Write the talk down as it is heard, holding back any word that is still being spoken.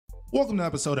Welcome to an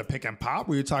episode of Pick and Pop,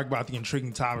 where you talk about the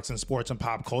intriguing topics in sports and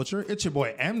pop culture. It's your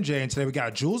boy MJ, and today we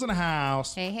got Jules in the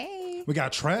house. Hey, hey. We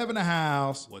got Trev in the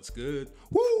house. What's good?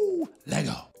 Woo!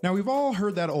 Lego. Now, we've all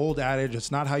heard that old adage,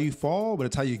 it's not how you fall, but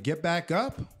it's how you get back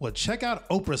up. Well, check out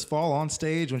Oprah's fall on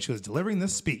stage when she was delivering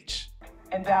this speech.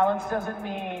 And balance doesn't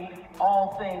mean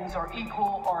all things are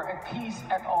equal or at peace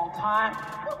at all times.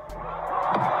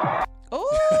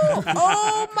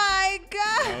 Oh my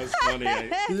God. That was funny.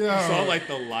 You saw like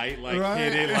the light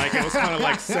hit it, like it was kind of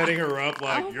like setting her up,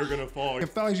 like you're gonna fall. It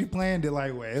felt like she planned it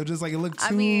like way. It was just like it looked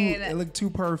too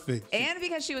perfect. And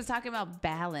because she was talking about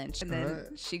balance, and then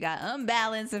she got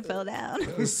unbalanced and fell down.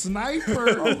 A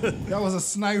sniper. That was a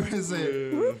sniper.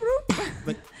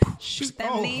 Shoot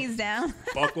them knees down.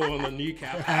 Buckle on the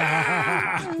kneecap.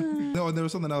 No, and there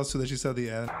was something else too that she said at the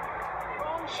end.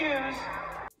 Wrong shoes.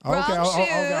 Okay,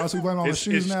 so we blame on the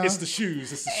shoes now. It's the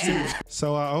shoes. It's the shoes.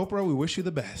 So, Oprah, we wish you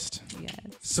the best. Yes.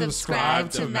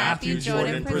 Subscribe to Matthew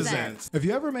Jordan Presents. If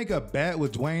you ever make a bet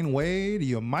with Dwayne Wade,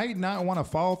 you might not want to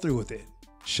follow through with it.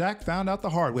 Shaq found out the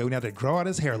hard way when he had to grow out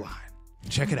his hairline.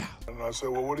 Check it out. And I said,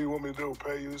 well, what do you want me to do?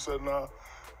 Pay you? He said, nah,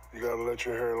 you got to let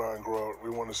your hairline grow out.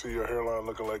 We want to see your hairline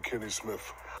looking like Kenny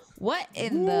Smith. What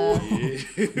in the?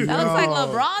 That looks like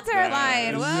LeBron's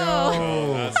hairline.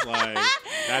 Whoa.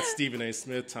 That's Stephen A.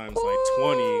 Smith times like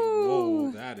 20.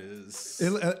 Whoa, that is.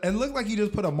 It looked like he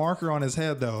just put a marker on his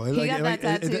head, though. He got that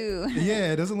tattoo.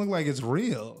 Yeah, it doesn't look like it's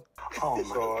real. Oh,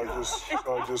 so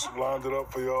I just lined it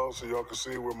up for y'all so y'all can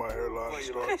see where my hairline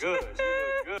starts.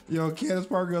 Good. Yo, Candace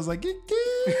Parker was like,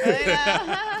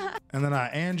 and then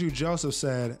Andrew Joseph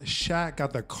said, Shaq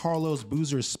got the Carlos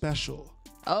Boozer special.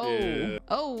 Oh. Yeah.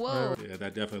 Oh, whoa. Yeah,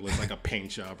 that definitely looks like a paint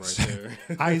job right there.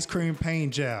 Ice cream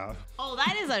paint job. Oh,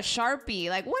 that is a Sharpie.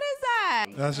 Like, what is that?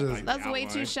 That's way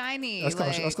too shiny. That's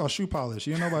called shoe polish.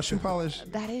 You know about shoe polish?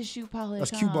 That is shoe polish. That's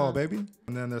cue ball, baby.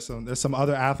 And then there's some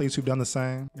other athletes who've done the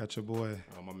same. Got your boy.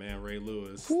 Oh, my man Ray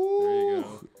Lewis. Woo. There you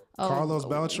go. Carlos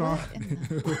Beltran.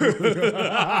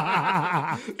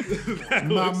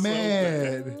 My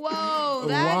man. Whoa,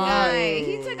 that guy.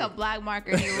 He took a black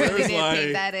marker and he really did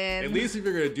paint that in. At least if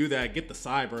you're going to do that, get the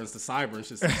sideburns. The sideburns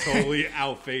just totally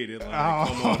outfaded. Like, I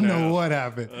don't know what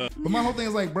happened. But my whole thing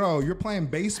is like, bro, you're playing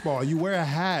baseball. You wear a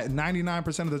hat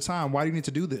 99% of the time. Why do you need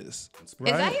to do this?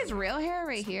 Right? Is that his real hair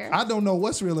right here? I don't know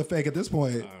what's real or fake at this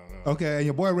point. I don't know. Okay, and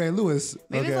your boy Ray Lewis.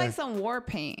 Maybe it's like some war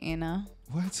paint, you know?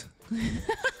 What? I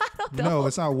don't know. No,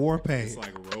 it's not war paint. It's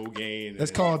like Rogaine.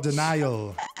 It's called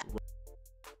denial.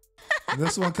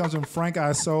 This one comes from Frank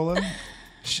Isola.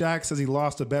 Shaq says he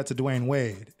lost a bet to Dwayne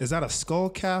Wade. Is that a skull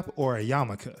cap or a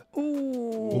yarmulke?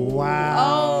 Ooh. Wow.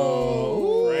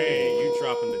 Oh, Frank, you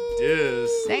dropping the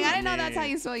disc. Dang, I didn't know that's how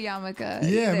you spell yarmulke.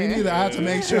 Yeah, me neither. I had to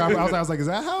make sure. I was like, is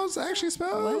that how it's actually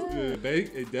spelled? Yeah,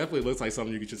 it definitely looks like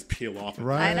something you could just peel off.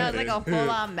 Right. I know, it's like a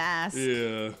full-on mask.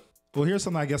 Yeah. Well, here's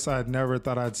something I guess I'd never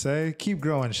thought I'd say. Keep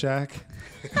growing, Shaq.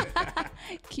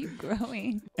 Keep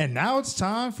growing. And now it's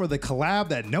time for the collab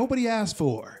that nobody asked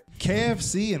for.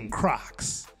 KFC and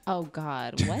Crocs. Oh,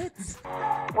 God. What?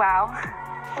 Wow.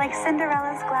 Like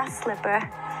Cinderella's glass slipper.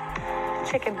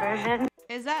 Chicken version.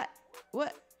 Is that...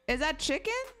 What? Is that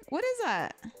chicken? What is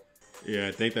that? Yeah,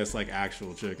 I think that's like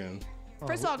actual chicken.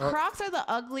 First of all, Crocs are the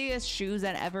ugliest shoes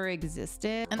that ever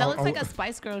existed. And that looks like a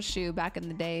Spice Girls shoe back in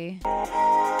the day.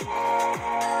 Oh,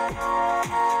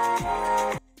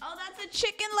 that's a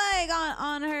chicken leg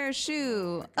on her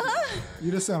shoe.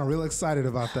 You just sound real excited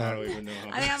about I that. don't even know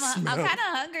how I'm kind of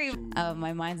hungry. Oh,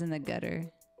 my mind's in the gutter.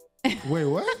 Wait,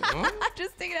 what? I'm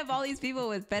just thinking of all these people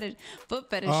with foot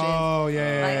fetishes. Oh,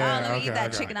 yeah. Like, oh, let me eat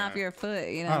that chicken off your foot.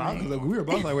 You know. We were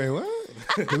both like, wait, what?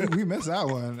 we missed that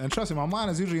one. And trust me, my mind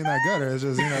is usually in that gutter. It's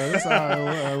just, that's how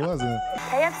it wasn't.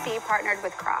 KFC partnered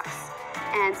with Crocs.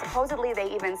 And supposedly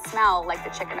they even smell like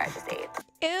the chicken I just ate.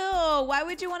 Ew, why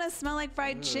would you want to smell like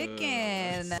fried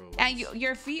chicken? And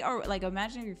your feet are like,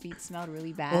 imagine if your feet smelled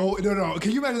really bad. Oh, no.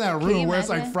 Can you imagine that room where it's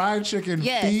like fried chicken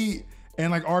feet and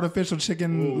like artificial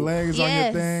chicken legs on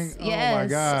your thing? Yes. Oh my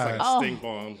God. It's like a stink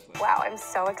bomb. Wow, I'm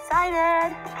so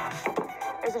excited.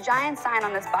 There's a giant sign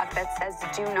on this box that says,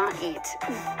 do not eat.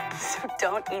 So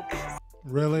don't eat these.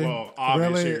 Really? Well,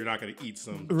 obviously really? you're not going to eat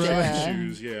some Really? chicken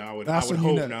shoes. Yeah, I would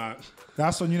hope not.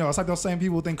 That's when, it's like those same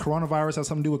people who think coronavirus has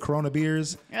something to do with Corona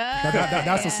beers.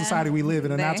 That's the society we live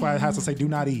in, and that's why it has to say do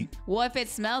not eat. Well, if it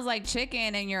smells like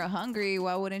chicken and you're hungry,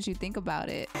 why wouldn't you think about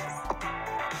it?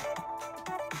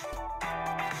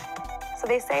 So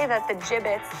they say that the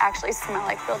gibbets actually smell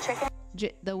like real chicken.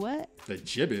 The what? The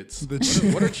gibbets.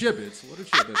 What are gibbets? What are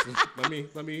gibbets?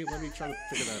 Let me try to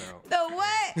figure that out. The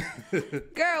what?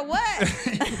 Girl, what?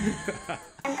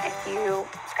 If you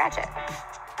scratch it.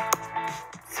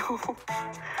 So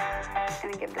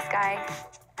Gonna give this guy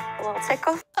a little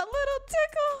tickle. A little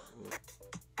tickle.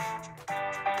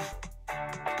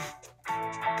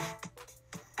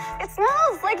 It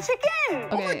smells like chicken. Okay.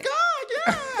 Oh my God,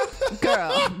 yeah.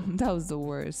 Girl, that was the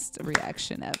worst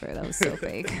reaction ever. That was so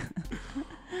fake.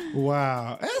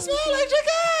 Wow. It smells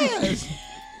like chicken.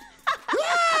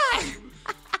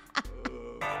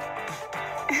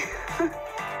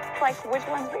 Like, which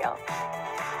one's real?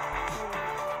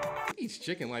 Eats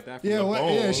chicken like that from Yeah, the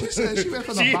bone. yeah, she said she went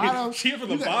from the bottom. She went from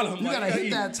the bottom. You gotta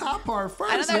hit that top part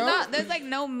first. I know there's like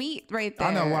no meat right there.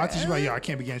 I know. Well, I think she's like, yo, I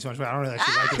can't be getting too much fat. I don't really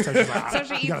actually like it. So she's like, So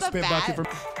she you eats gotta the spit fat? bucket for.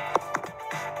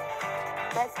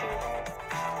 Let's do this.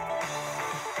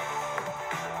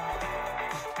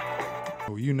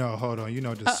 Oh, you know, hold on. You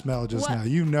know the smell just what? now.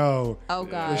 You know. Oh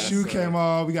God. The shoe came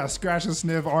off. We got scratch and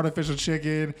sniff, artificial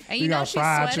chicken. And we you know got she's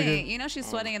fried sweating. chicken. You know she's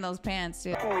sweating in those pants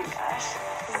too. Oh my gosh.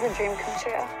 This is a dream come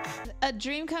true. A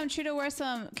dream come true to wear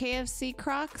some KFC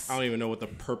Crocs. I don't even know what the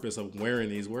purpose of wearing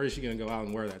these. Where is she gonna go out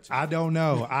and wear that to? I don't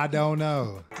know. I don't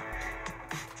know.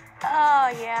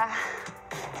 Oh yeah.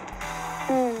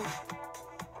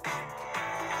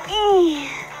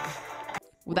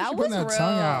 That was putting that real.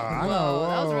 tongue out. I know. Whoa,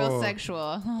 that was real Whoa.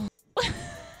 sexual.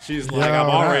 She's like, Yo, I've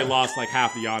already that- lost like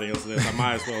half the audience of this. I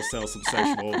might as well sell some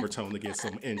sexual overtone to get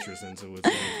some interest into it.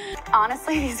 So.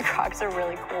 Honestly, these Crocs are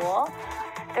really cool.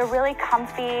 They're really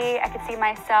comfy. I could see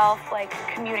myself like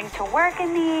commuting to work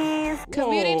in these.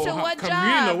 Commuting to Whoa, what job?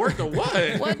 Commuting to work to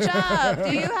what? What job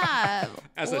do you have?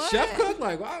 As What? a chef cook?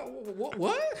 Like,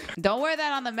 what? Don't wear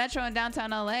that on the metro in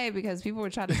downtown LA because people were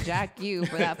trying to jack you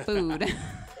for that food.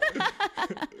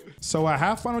 So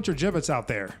have fun with your gibbets out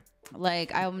there.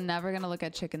 Like, I'm never going to look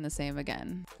at chicken the same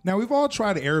again. Now, we've all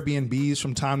tried Airbnbs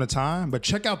from time to time, but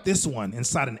check out this one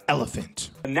inside an elephant.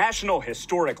 A national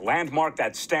historic landmark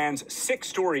that stands 6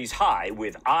 stories high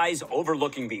with eyes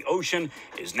overlooking the ocean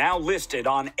is now listed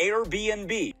on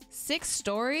Airbnb. 6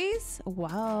 stories?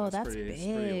 Wow, that's pretty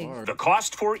big. large. The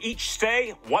cost for each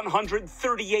stay,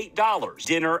 $138.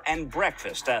 Dinner and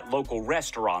breakfast at local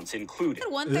restaurants included.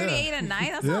 $138 a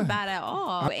night? That's not bad at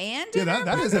all. And Yeah, dinner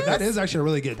that breakfast? is actually a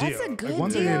really good deal. That's a good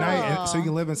like $138 a night, deal. and so you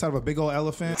can live inside of a big old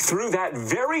elephant. Through that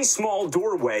very small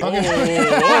doorway, Why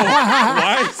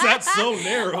is that so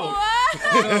narrow?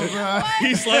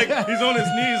 He's like, he's on his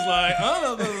knees like,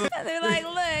 oh. They're like,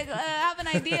 look, I have an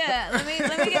idea. Let me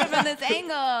get it from this angle.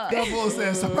 That fool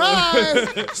said,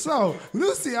 surprise! So,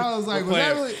 Lucy, I was like, was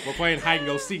that really? We're playing hide and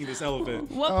go seek this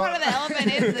elephant. What part of the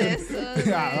elephant is this?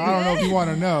 Yeah, I don't know if you want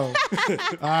to know.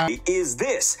 is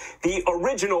this the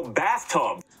original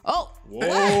bathtub. Oh, Whoa.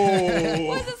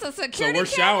 what is this, a So security we're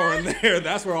camera? showering there.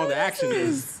 That's where all the action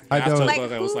is. I don't- Bathtub Like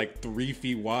that was who- like 3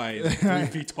 feet wide, 3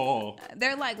 feet tall.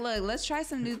 They're like, look, let's try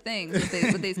some new things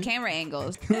with these camera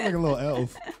angles. You look like a little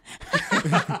elf.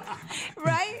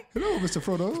 Right? Hello, Mr.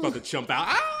 Frodo. About to jump out.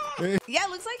 Ah! Yeah, it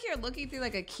looks like you're looking through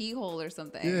like a keyhole or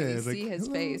something. Yeah, You it's like, see his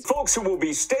hello. face. Folks who will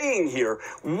be staying here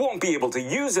won't be able to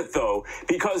use it though,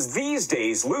 because these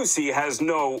days Lucy has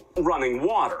no running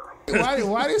water. Why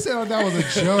do you say that was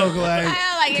a joke? Like, I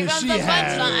know, like, here 'cause comes she the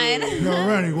had punchline. no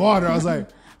running water. I was like,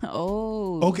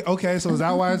 Oh. okay. So is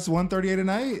that why it's $138 a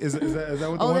night? Is that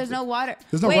what? Oh, there's no water.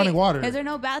 There's no Wait, running water. Is there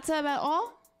no bathtub at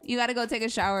all? You got to go take a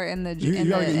shower in the You in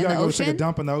gotta the go ocean. take a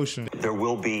dump in the ocean. There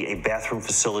will be a bathroom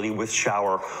facility with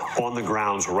shower on the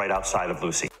grounds right outside of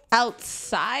Lucy.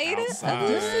 Outside?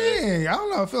 Dang, I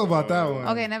don't know how I feel about that one.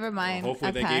 Okay, never mind. Hopefully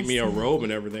I they passed. gave me a robe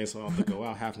and everything, so I don't have to go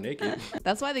out half naked.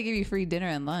 That's why they give you free dinner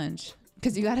and lunch.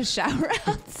 Because you got to shower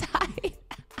outside.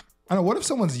 I know. What if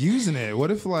someone's using it?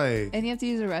 What if like? And you have to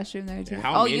use a restroom there too.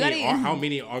 How you many? gotta. How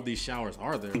many of these showers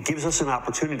are there? It gives us an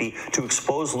opportunity to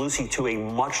expose Lucy to a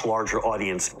much larger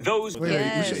audience. Those Wait,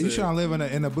 Yes. you trying to live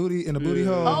in a booty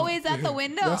hole? Oh, is that the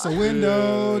window? That's a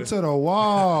window to the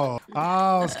wall.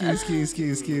 Oh,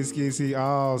 ski.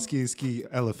 Oh, ski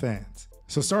elephant.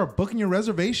 So start booking your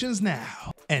reservations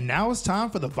now. And now it's time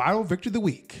for the viral victory of the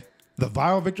week. The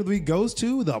viral victory of the week goes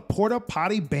to the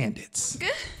Potty Bandits.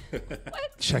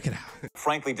 Check it out.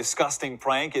 Frankly disgusting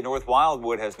prank in North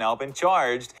Wildwood has now been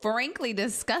charged. Frankly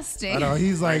disgusting. I know,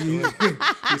 he's like,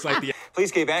 He's like the.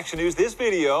 Police gave Action News this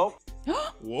video.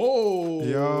 Whoa.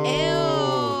 yo.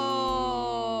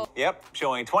 Ew. Yep,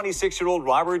 showing 26-year-old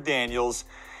Robert Daniels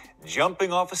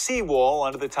jumping off a seawall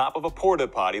onto the top of a porta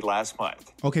potty last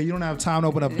month. Okay, you don't have time to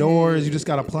open up doors. You just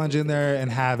got to plunge in there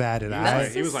and have at it, all That's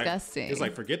right? He was disgusting. He was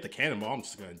like, forget the cannonball. I'm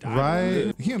just gonna die.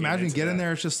 Right? Can you imagine getting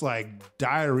there? It's just like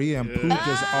diarrhea and poop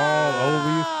just all over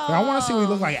you. Like, I want to see what you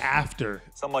look like after.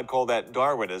 Some might call that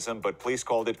Darwinism, but police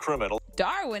called it criminal.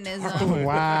 Darwinism.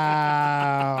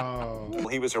 Wow. Well,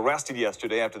 he was arrested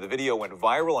yesterday after the video went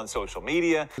viral on social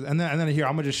media. And then here,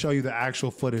 I'm gonna just show you the actual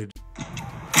footage.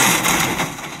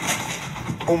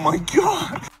 Oh my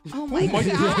God. Oh my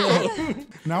God.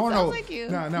 Now I know. like you.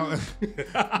 No.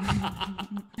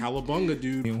 Cowabunga,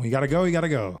 dude. When you gotta go, you gotta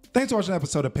go. Thanks for watching an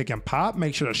episode of Pick and Pop.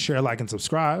 Make sure to share, like, and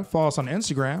subscribe. Follow us on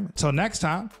Instagram. Until next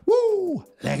time, woo,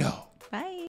 let go.